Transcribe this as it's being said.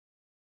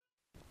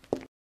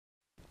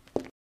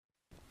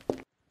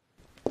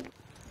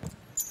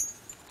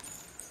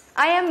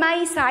I am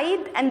Maii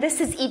Saeed, and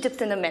this is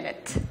Egypt in a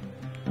Minute.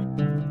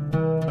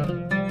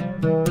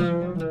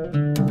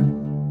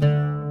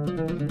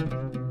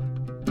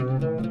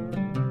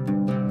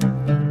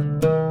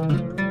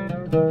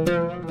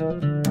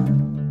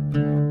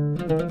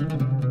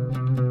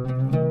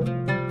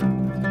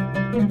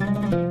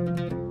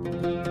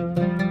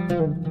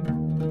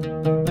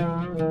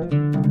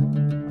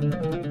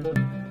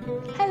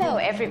 Hello,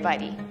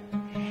 everybody.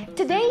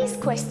 Today's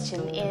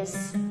question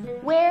is,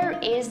 where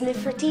is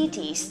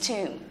Nefertiti's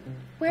tomb?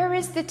 Where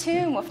is the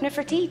tomb of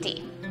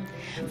Nefertiti?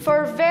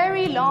 For a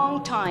very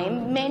long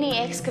time, many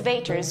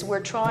excavators were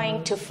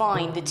trying to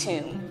find the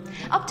tomb.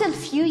 Up till a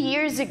few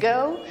years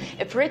ago,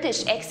 a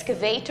British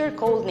excavator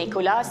called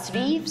Nicholas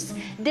Reeves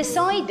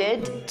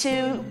decided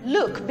to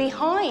look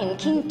behind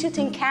King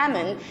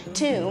Tutankhamun's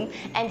tomb,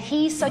 and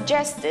he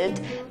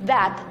suggested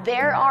that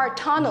there are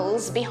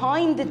tunnels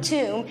behind the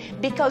tomb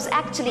because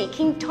actually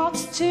King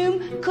Tut's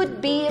tomb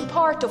could be a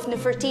part of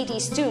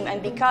Nefertiti's tomb,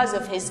 and because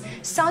of his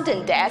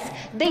sudden death,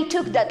 they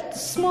took that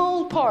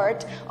small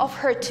part of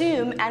her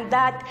tomb and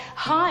that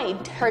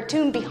hid her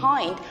tomb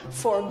behind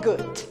for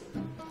good.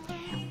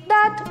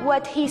 That's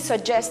what he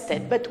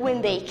suggested, but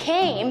when they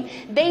came,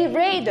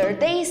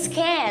 they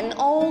scanned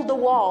all the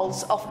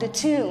walls of the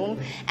tomb,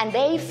 and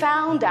they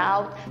found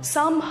out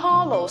some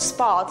hollow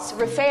spots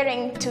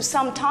referring to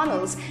some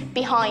tunnels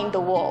behind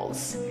the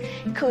walls.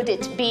 Could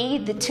it be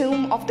the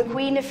tomb of the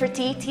Queen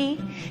Nefertiti?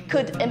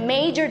 Could a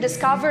major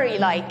discovery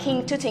like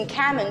King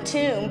Tutankhamun's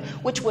tomb,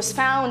 which was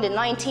found in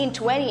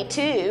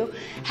 1922,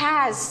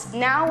 has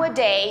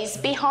nowadays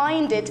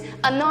behind it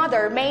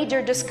another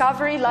major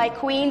discovery like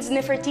Queen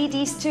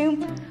Nefertiti's tomb?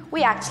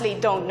 We actually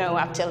don't know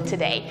up till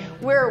today.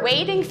 We're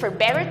waiting for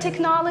better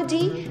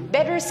technology,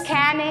 better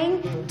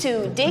scanning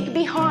to dig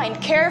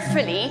behind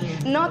carefully,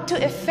 not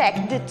to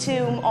affect the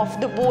tomb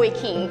of the boy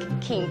king,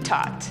 King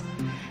Tut.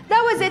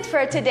 That was it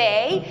for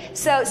today.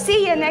 So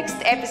see you next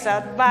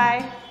episode.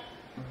 Bye.